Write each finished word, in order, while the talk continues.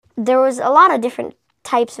there was a lot of different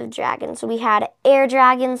types of dragons. We had air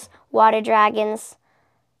dragons, water dragons.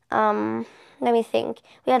 Let me think.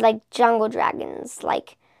 We had like jungle dragons,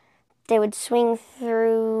 like they would swing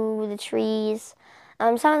through the trees.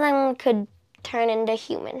 Some of them could turn into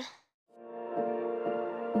human.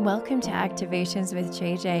 Welcome to Activations with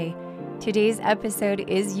JJ. Today's episode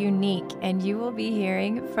is unique, and you will be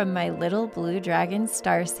hearing from my little blue dragon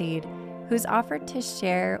Starseed, who's offered to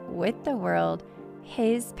share with the world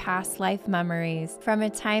his past life memories from a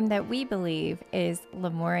time that we believe is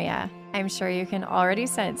Lemuria. I'm sure you can already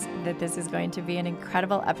sense that this is going to be an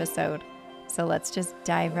incredible episode, so let's just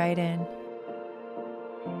dive right in.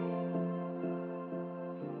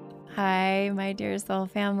 Hi, my dear soul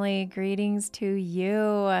family. Greetings to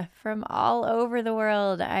you from all over the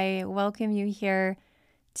world. I welcome you here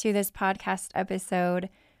to this podcast episode,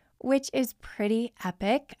 which is pretty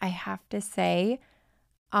epic, I have to say.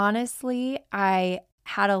 Honestly, I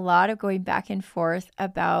had a lot of going back and forth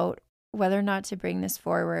about whether or not to bring this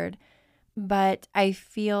forward, but I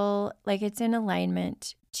feel like it's in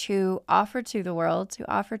alignment to offer to the world, to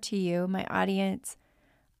offer to you, my audience,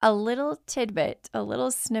 a little tidbit, a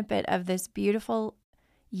little snippet of this beautiful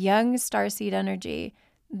young starseed energy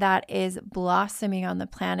that is blossoming on the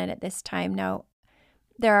planet at this time. Now,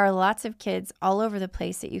 there are lots of kids all over the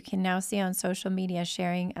place that you can now see on social media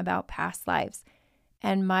sharing about past lives.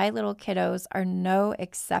 And my little kiddos are no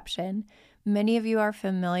exception. Many of you are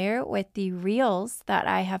familiar with the reels that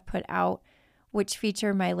I have put out, which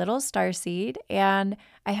feature my little starseed, and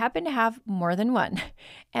I happen to have more than one.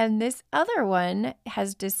 And this other one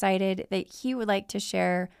has decided that he would like to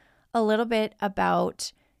share a little bit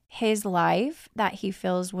about his life that he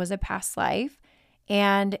feels was a past life,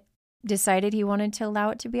 and decided he wanted to allow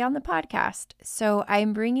it to be on the podcast. So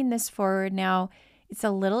I'm bringing this forward now. It's a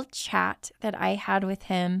little chat that I had with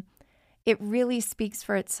him. It really speaks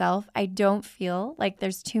for itself. I don't feel like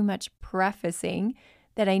there's too much prefacing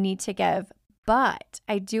that I need to give. But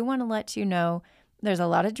I do want to let you know there's a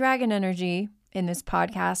lot of dragon energy in this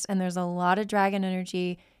podcast, and there's a lot of dragon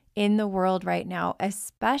energy in the world right now,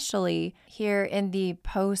 especially here in the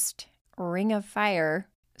post Ring of Fire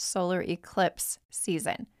solar eclipse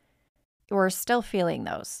season. We're still feeling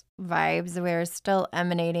those vibes. We're still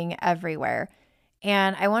emanating everywhere.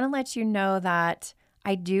 And I want to let you know that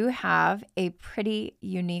I do have a pretty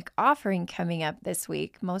unique offering coming up this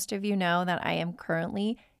week. Most of you know that I am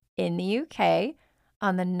currently in the UK.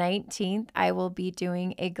 On the 19th, I will be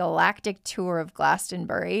doing a galactic tour of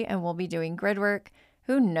Glastonbury, and we'll be doing grid work.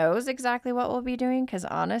 Who knows exactly what we'll be doing? Because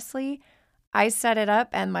honestly, I set it up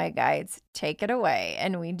and my guides take it away,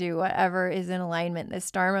 and we do whatever is in alignment. The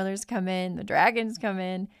Star Mothers come in, the dragons come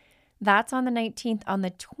in. That's on the 19th. On the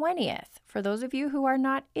 20th, for those of you who are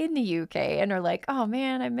not in the UK and are like, oh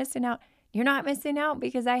man, I'm missing out. You're not missing out,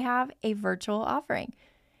 because I have a virtual offering.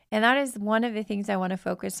 And that is one of the things I want to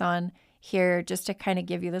focus on here, just to kind of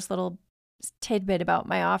give you this little tidbit about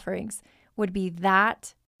my offerings, would be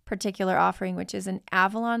that particular offering, which is an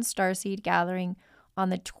Avalon Starseed gathering on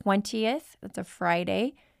the 20th. That's a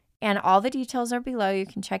Friday. And all the details are below. You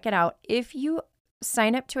can check it out. If you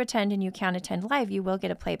sign up to attend and you can't attend live, you will get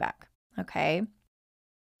a playback. Okay.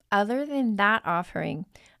 Other than that offering,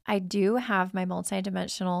 I do have my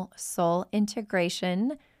multidimensional soul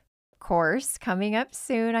integration course coming up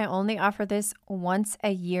soon. I only offer this once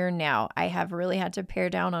a year now. I have really had to pare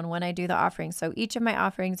down on when I do the offering. So each of my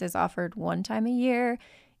offerings is offered one time a year.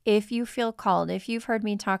 If you feel called, if you've heard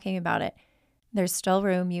me talking about it, there's still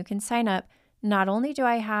room. You can sign up. Not only do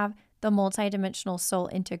I have the multidimensional soul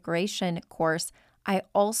integration course, I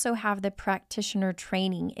also have the practitioner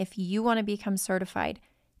training. If you want to become certified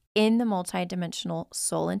in the multidimensional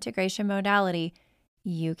soul integration modality,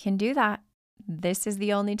 you can do that. This is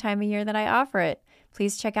the only time of year that I offer it.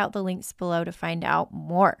 Please check out the links below to find out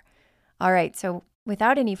more. All right, so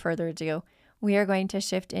without any further ado, we are going to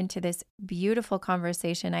shift into this beautiful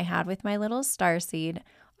conversation I had with my little starseed.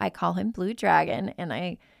 I call him Blue Dragon, and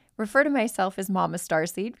I refer to myself as Mama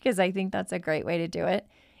Starseed because I think that's a great way to do it.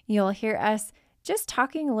 You'll hear us just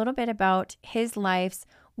talking a little bit about his lives,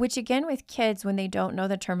 which again, with kids, when they don't know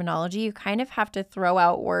the terminology, you kind of have to throw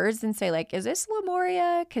out words and say like, is this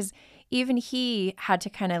Lemuria? Because even he had to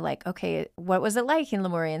kind of like, okay, what was it like in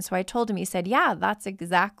Lemuria? And so I told him, he said, yeah, that's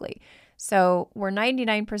exactly. So we're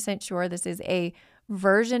 99% sure this is a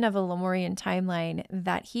version of a Lemurian timeline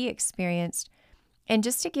that he experienced. And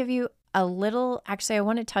just to give you a little, actually, I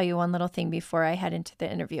want to tell you one little thing before I head into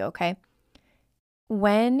the interview, okay?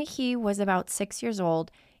 When he was about 6 years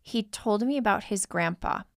old, he told me about his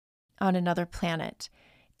grandpa on another planet.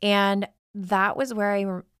 And that was where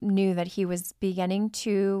I knew that he was beginning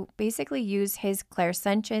to basically use his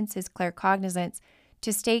clairsentience, his claircognizance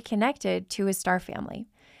to stay connected to his star family.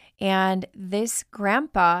 And this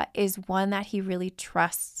grandpa is one that he really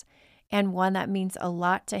trusts and one that means a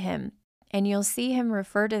lot to him. And you'll see him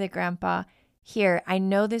refer to the grandpa here. I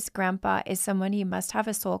know this grandpa is someone he must have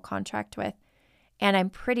a soul contract with. And I'm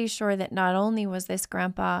pretty sure that not only was this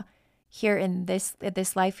grandpa here in this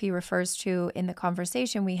life he refers to in the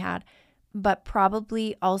conversation we had, but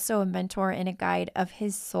probably also a mentor and a guide of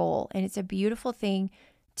his soul. And it's a beautiful thing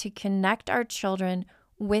to connect our children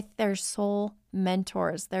with their soul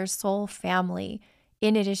mentors, their soul family,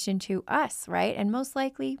 in addition to us, right? And most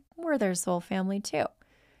likely we're their soul family too.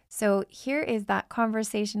 So here is that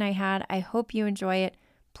conversation I had. I hope you enjoy it.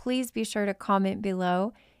 Please be sure to comment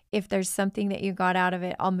below. If there's something that you got out of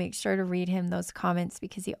it, I'll make sure to read him those comments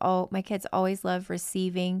because my kids always love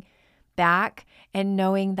receiving back and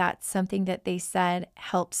knowing that something that they said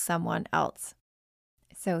helped someone else.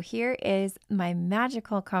 So here is my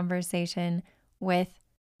magical conversation with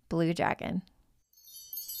Blue Dragon.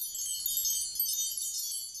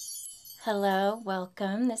 Hello,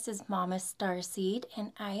 welcome. This is Mama Starseed,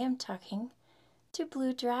 and I am talking to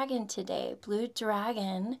Blue Dragon today. Blue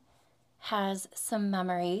Dragon has some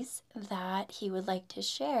memories that he would like to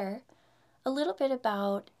share, a little bit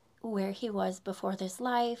about where he was before this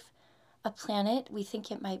life, a planet. We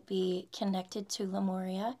think it might be connected to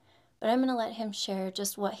Lemuria, but I'm going to let him share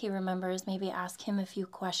just what he remembers, maybe ask him a few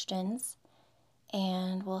questions,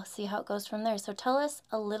 and we'll see how it goes from there. So tell us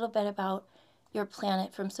a little bit about your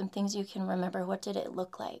planet from some things you can remember. What did it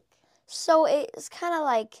look like? So it's kind of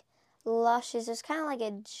like luscious. It's kind of like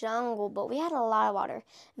a jungle, but we had a lot of water.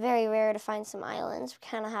 Very rare to find some islands. We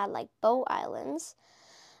kind of had like boat islands.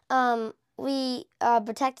 We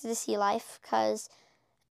protected the sea life because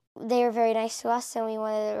they were very nice to us and we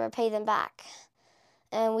wanted to repay them back.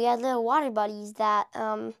 And we had little water buddies that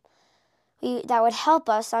that would help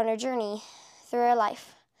us on our journey through our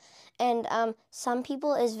life. And some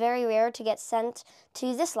people is very rare to get sent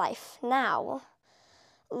to this life now.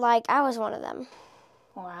 Like I was one of them.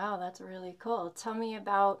 Wow, that's really cool. Tell me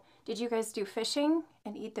about, did you guys do fishing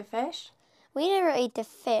and eat the fish? We never ate the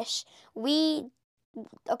fish.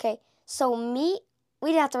 So meat, we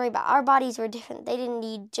didn't have to worry about. Our bodies were different. They didn't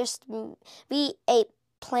need just meat. We ate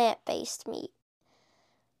plant-based meat.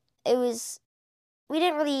 We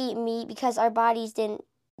didn't really eat meat because our bodies didn't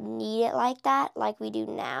need it like that, like we do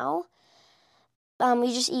now.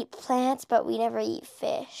 We just eat plants, but we never eat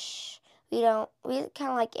fish. We kind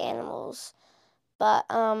of like animals. But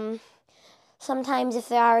sometimes if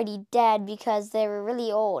they're already dead because they were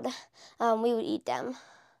really old, we would eat them.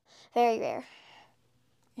 Very rare.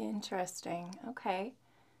 Interesting. Okay.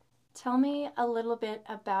 Tell me a little bit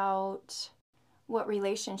about what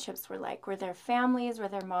relationships were like. Were there families? Were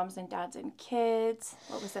there moms and dads and kids?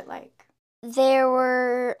 What was it like? There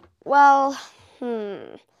were,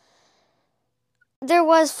 there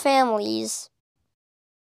was families,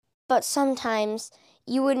 but sometimes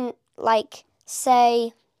you wouldn't, like,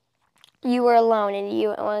 say you were alone and you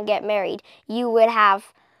want to get married. You would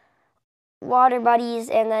have water buddies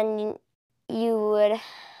and then you would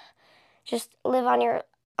just live on your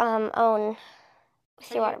own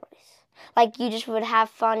with your water buddies. Like, you just would have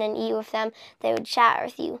fun and eat with them. They would chat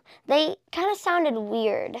with you. They kind of sounded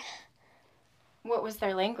weird. What was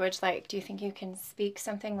their language like? Do you think you can speak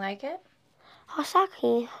something like it?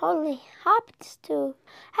 Hosaki, holy, hope to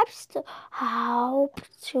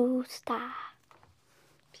stop.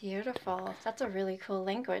 Beautiful. That's a really cool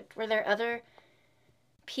language. Were there other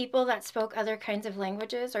people that spoke other kinds of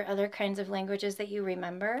languages or other kinds of languages that you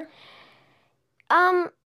remember?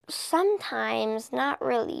 Sometimes, not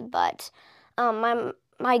really, but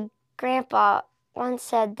my grandpa once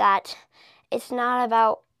said that it's not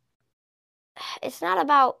about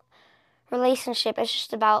relationship, it's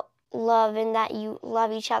just about love and that you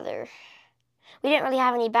love each other. We didn't really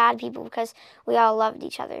have any bad people because we all loved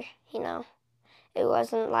each other, you know. It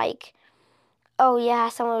wasn't like, oh yeah,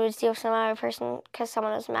 someone would steal from another person because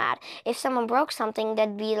someone was mad. If someone broke something,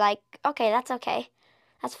 they'd be like, okay,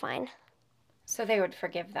 that's fine. So they would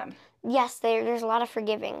forgive them. Yes, there's a lot of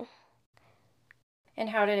forgiving. And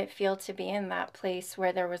how did it feel to be in that place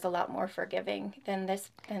where there was a lot more forgiving than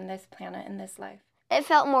this planet and this life? It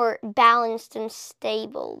felt more balanced and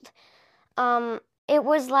stable. It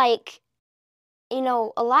was like, you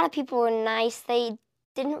know, a lot of people were nice. They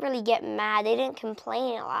didn't really get mad. They didn't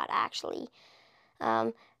complain a lot, actually.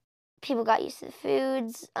 People got used to the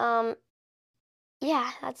foods.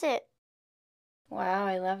 Yeah, that's it. Wow,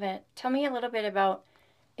 I love it. Tell me a little bit about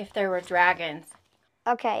if there were dragons.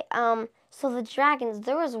 Okay, So the dragons,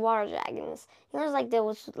 there was water dragons. You know, there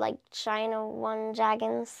was like China one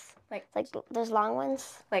dragons, like those long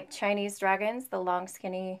ones. Like Chinese dragons, the long,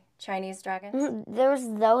 skinny Chinese dragons? There was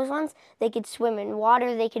those ones. They could swim in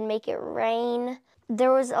water. They could make it rain.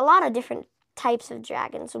 There was a lot of different types of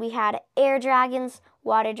dragons. So we had air dragons,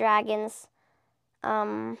 water dragons.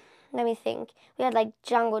 Let me think. We had like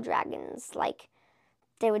jungle dragons. Like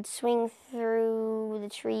they would swing through the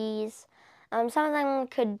trees. Some of them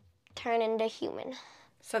could turn into human.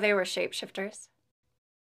 So they were shapeshifters?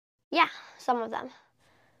 Yeah, some of them.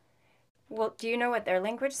 Well, do you know what their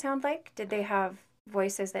language sound like? Did they have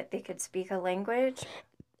voices that they could speak a language?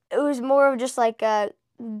 It was more of just like a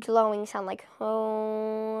glowing sound, like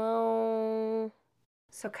oh.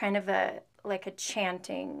 So kind of like a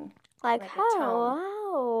chanting, like a tone.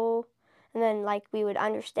 oh. And then like we would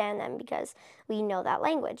understand them because we know that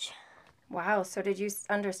language. Wow, so did you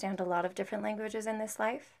understand a lot of different languages in this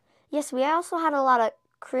life? Yes, we also had a lot of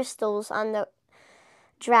crystals on the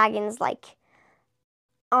dragons, like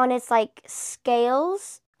on its like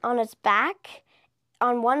scales on its back.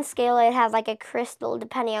 On one scale, it has like a crystal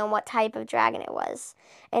depending on what type of dragon it was.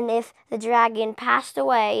 And if the dragon passed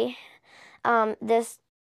away, this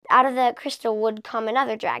out of the crystal would come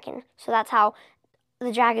another dragon. So that's how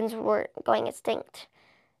the dragons were going extinct.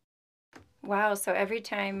 Wow, so every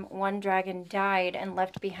time one dragon died and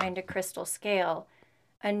left behind a crystal scale,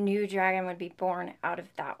 a new dragon would be born out of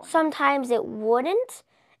that one. Sometimes it wouldn't,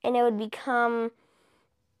 and it would become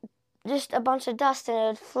just a bunch of dust and it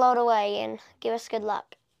would float away and give us good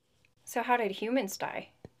luck. So how did humans die?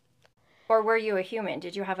 Or were you a human?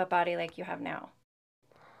 Did you have a body like you have now?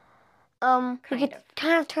 We could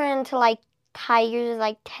kind of turn into like tigers,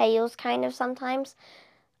 like tails kind of sometimes.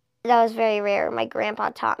 That was very rare. My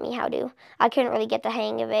grandpa taught me how to. I couldn't really get the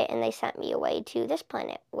hang of it, and they sent me away to this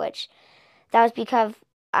planet, which that was because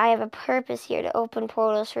I have a purpose here to open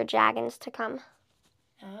portals for dragons to come.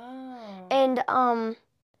 Oh. And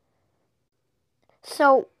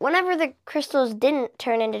so whenever the crystals didn't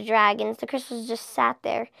turn into dragons, the crystals just sat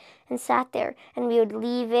there, and we would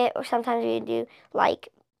leave it, or sometimes we would do like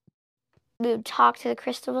we would talk to the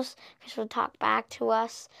crystals would talk back to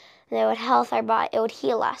us, and it would health our body, it would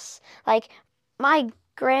heal us. Like my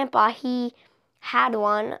grandpa, he had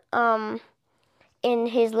one in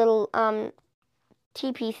his little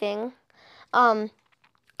teepee thing.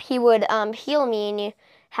 He would heal me and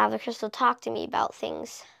have the crystal talk to me about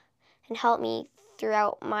things and help me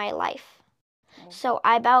throughout my life. So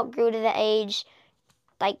I about grew to the age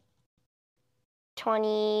like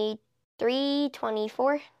 23,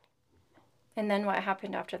 24. And then what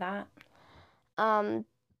happened after that?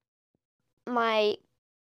 My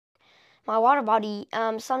water body,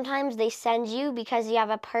 sometimes they send you because you have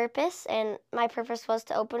a purpose, and my purpose was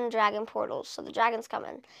to open dragon portals, so the dragons come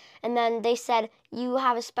in. And then they said, you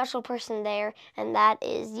have a special person there, and that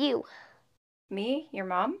is you. Me? Your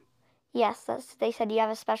mom? Yes, they said you have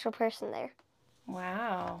a special person there.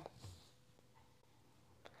 Wow.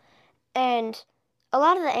 And a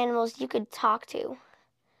lot of the animals you could talk to,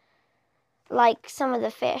 like some of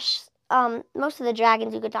the fish. Most of the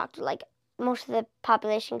dragons you could talk to, like most of the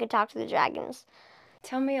population could talk to the dragons.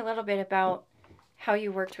 Tell me a little bit about how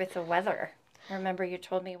you worked with the weather. I remember you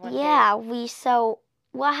told me one day. Yeah, so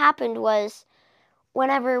what happened was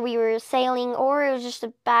whenever we were sailing, or it was just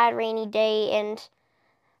a bad rainy day, and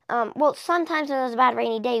well, sometimes when it was a bad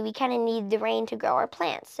rainy day, we kind of need the rain to grow our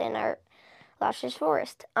plants in our luscious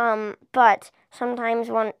forest. But sometimes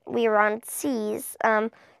when we were on seas, there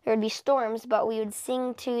would be storms, but we would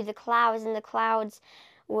sing to the clouds, and the clouds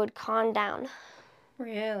would calm down.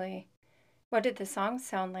 Really? What did the songs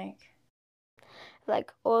sound like?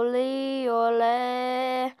 Like ole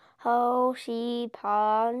ole ho shi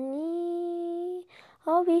pani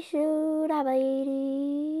ho bishurabairi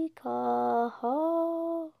ka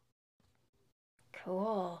ho.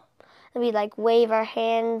 Cool. And we'd like wave our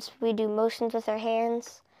hands. We do motions with our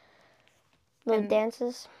hands. Little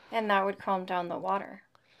dances. And that would calm down the water.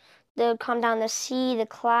 They would calm down the sea, the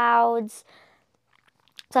clouds.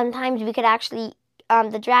 Sometimes we could actually,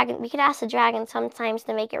 we could ask the dragon sometimes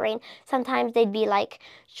to make it rain. Sometimes they'd be like,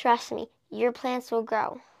 trust me, your plants will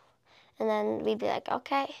grow. And then we'd be like,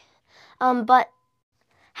 okay. But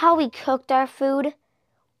how we cooked our food,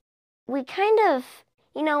 we kind of,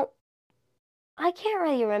 I can't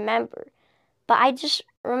really remember. But I just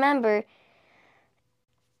remember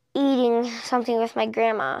eating something with my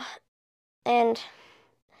grandma. And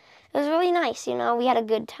it was really nice, we had a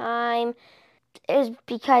good time. It was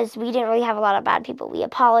because we didn't really have a lot of bad people. We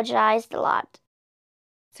apologized a lot.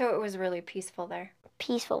 So it was really peaceful there.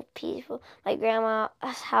 Peaceful. My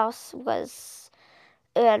grandma's house was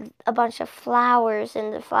it had a bunch of flowers,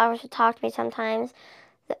 and the flowers would talk to me sometimes.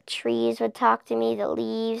 The trees would talk to me, the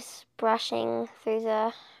leaves brushing through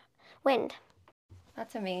the wind.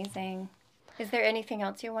 That's amazing. Is there anything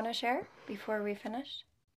else you want to share before we finish?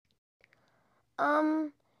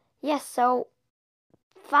 Yes, so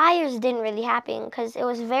fires didn't really happen because it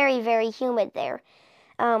was very, very humid there.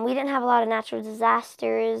 We didn't have a lot of natural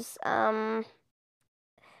disasters. Our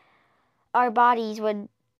bodies would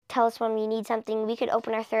tell us when we need something. We could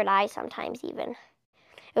open our third eye sometimes even.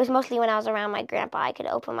 It was mostly when I was around my grandpa. I could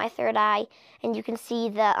open my third eye, and you can see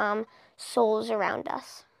the souls around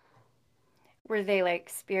us. Were they like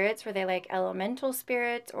spirits? Were they like elemental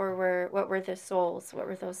spirits, or what were the souls? What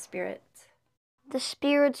were those spirits? The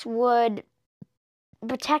spirits would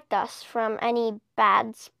protect us from any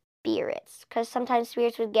bad spirits, because sometimes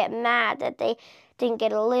spirits would get mad that they didn't get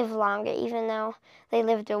to live longer, even though they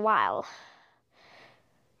lived a while.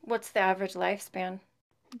 What's the average lifespan?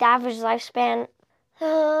 The average lifespan,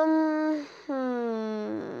 how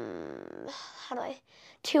do I,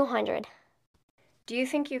 200. Do you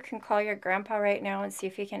think you can call your grandpa right now and see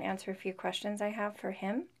if he can answer a few questions I have for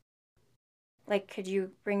him? Like, could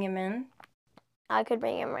you bring him in? I could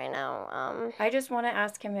bring him right now. I just want to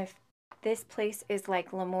ask him if this place is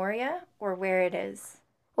like Lemuria or where it is.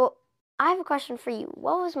 Well, I have a question for you.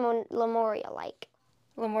 What was Lemuria like?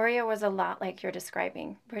 Lemuria was a lot like you're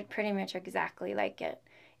describing, pretty much exactly like it.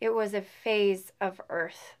 It was a phase of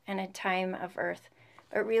Earth and a time of Earth,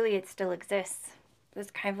 but really it still exists. It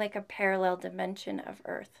was kind of like a parallel dimension of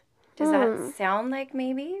Earth. Does that sound like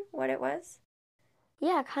maybe what it was?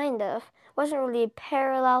 Yeah, kind of. It wasn't really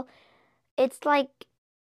parallel. It's like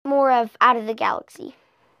more of out of the galaxy.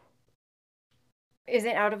 Is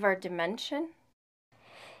it out of our dimension?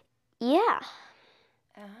 Yeah.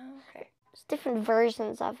 Oh, okay. There's different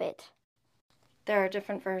versions of it. There are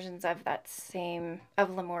different versions of that same, of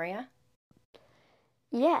Lemuria?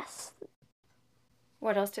 Yes.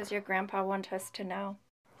 What else does your grandpa want us to know?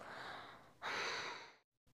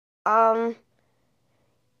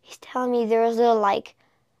 He's telling me there was little, like,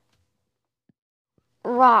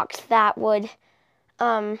 rocks that would,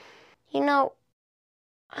 you know,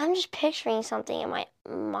 I'm just picturing something in my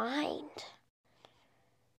mind.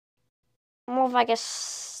 More of like a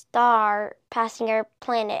star passing our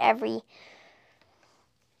planet every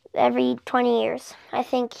 20 years. I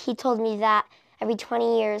think he told me that every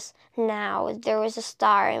 20 years now there was a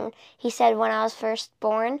star, and he said when I was first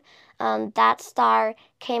born, that star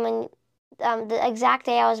came, and the exact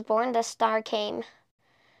day I was born, the star came,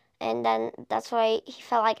 and then that's why he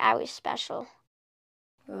felt like I was special.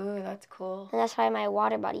 Ooh, that's cool. And that's why my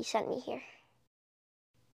water buddy sent me here.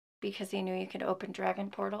 Because he knew you could open dragon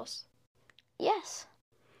portals? Yes.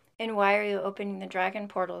 And why are you opening the dragon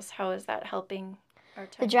portals? How is that helping our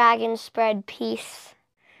time? The dragons spread peace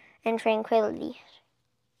and tranquility.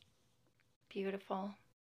 Beautiful.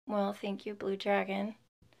 Well, thank you, Blue Dragon.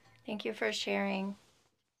 Thank you for sharing.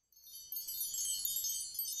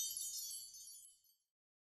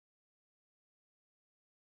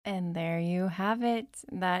 And there you have it.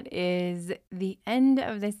 That is the end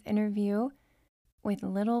of this interview with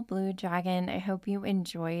Little Blue Dragon. I hope you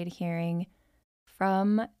enjoyed hearing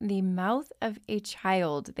from the mouth of a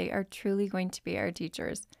child. They are truly going to be our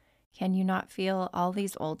teachers. Can you not feel all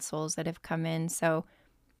these old souls that have come in? So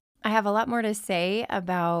I have a lot more to say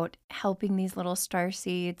about helping these little star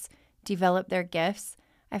seeds develop their gifts.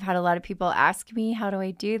 I've had a lot of people ask me, how do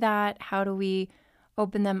I do that? How do we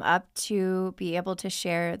open them up to be able to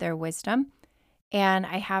share their wisdom? And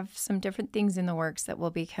I have some different things in the works that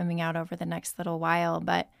will be coming out over the next little while.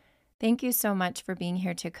 But thank you so much for being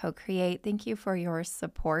here to co-create. Thank you for your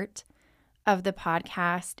support of the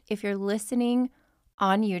podcast. If you're listening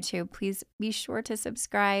on YouTube, please be sure to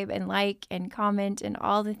subscribe and like and comment and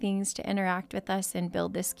all the things to interact with us and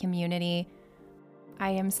build this community. I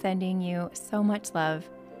am sending you so much love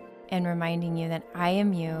and reminding you that I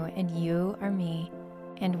am you and you are me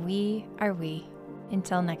and we are we.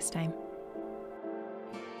 Until next time.